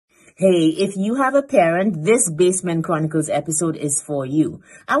Hey, if you have a parent, this Basement Chronicles episode is for you.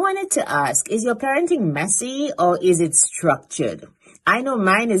 I wanted to ask, is your parenting messy or is it structured? I know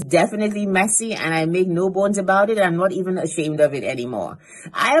mine is definitely messy and I make no bones about it. I'm not even ashamed of it anymore.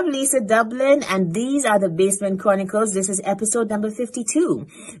 I am Lisa Dublin and these are the Basement Chronicles. This is episode number 52.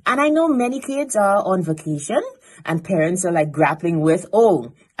 And I know many kids are on vacation and parents are like grappling with,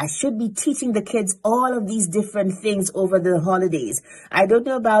 I should be teaching the kids all of these different things over the holidays. I don't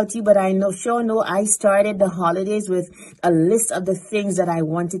know about you, but I know I started the holidays with a list of the things that I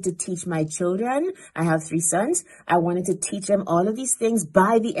wanted to teach my children. I have 3 sons. I wanted to teach them all of these things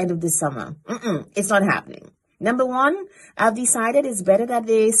by the end of the summer. It's not happening. Number 1, I've decided it's better that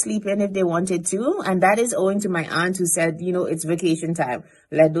they sleep in if they wanted to. And that is owing to my aunt who said, it's vacation time.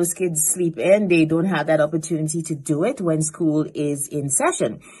 Let those kids sleep in. They don't have that opportunity to do it when school is in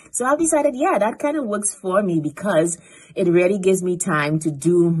session. So I've decided, that kind of works for me because it really gives me time to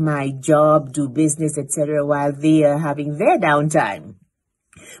do my job, do business, etc. while they are having their downtime.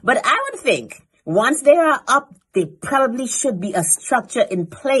 But I would think once they are up, there probably should be a structure in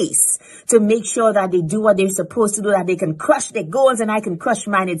place to make sure that they do what they're supposed to do, that they can crush their goals and I can crush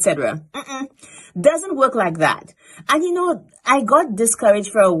mine, etc. Doesn't work like that. And I got discouraged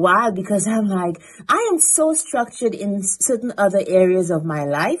for a while because I'm like, I am so structured in certain other areas of my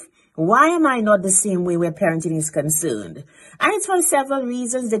life. Why am I not the same way where parenting is concerned? And it's for several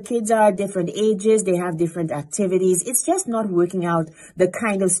reasons. The kids are different ages. They have different activities. It's just not working out the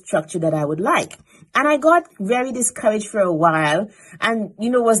kind of structure that I would like. And I got very discouraged for a while and,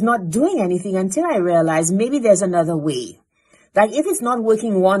 was not doing anything until I realized maybe there's another way. Like if it's not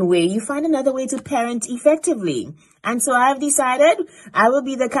working one way, you find another way to parent effectively. And so I've decided I will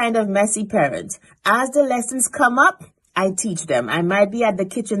be the kind of messy parent. As the lessons come up, I teach them. I might be at the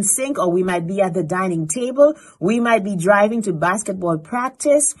kitchen sink or we might be at the dining table. We might be driving to basketball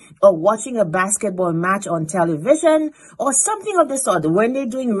practice or watching a basketball match on television or something of the sort. When they're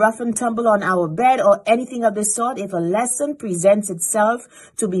doing rough and tumble on our bed or anything of the sort, if a lesson presents itself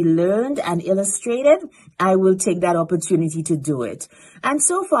to be learned and illustrated, I will take that opportunity to do it. And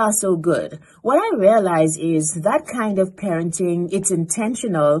so far, so good. What I realize is that kind of parenting, it's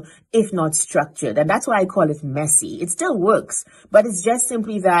intentional, if not structured. And that's why I call it messy. It still works, but it's just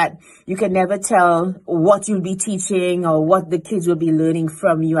simply that you can never tell what you'll be teaching or what the kids will be learning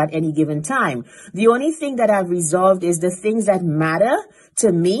from you at any given time. The only thing that I've resolved is the things that matter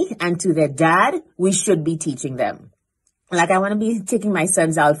to me and to their dad, we should be teaching them. Like I want to be taking my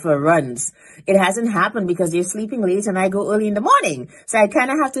sons out for runs. It hasn't happened because they're sleeping late and I go early in the morning. So I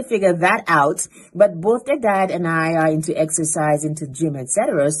kind of have to figure that out. But both their dad and I are into exercise, into gym,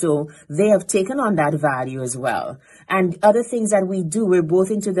 etc. So they have taken on that value as well. And other things that we do, we're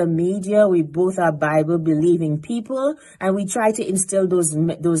both into the media. We both are Bible believing people and we try to instill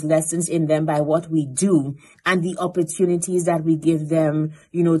those lessons in them by what we do and the opportunities that we give them,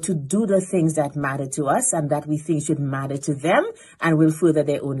 to do the things that matter to us and that we think should matter to them and will further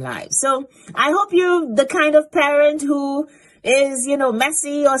their own lives. So I hope you're the kind of parent who is,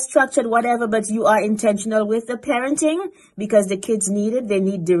 messy or structured, whatever, but you are intentional with the parenting because the kids need it. They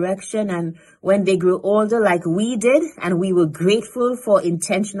need direction. And when they grow older, like we did, and we were grateful for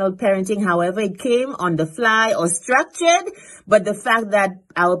intentional parenting, however it came on the fly or structured. But the fact that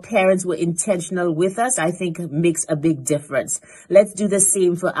our parents were intentional with us, I think makes a big difference. Let's do the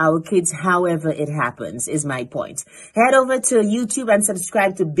same for our kids, however it happens, is my point. Head over to YouTube and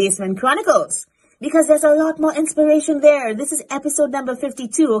subscribe to Basement Chronicles, because there's a lot more inspiration there. This is episode number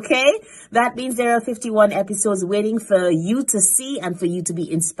 52, okay? That means there are 51 episodes waiting for you to see and for you to be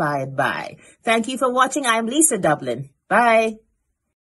inspired by. Thank you for watching. I'm Lisa Dublin. Bye.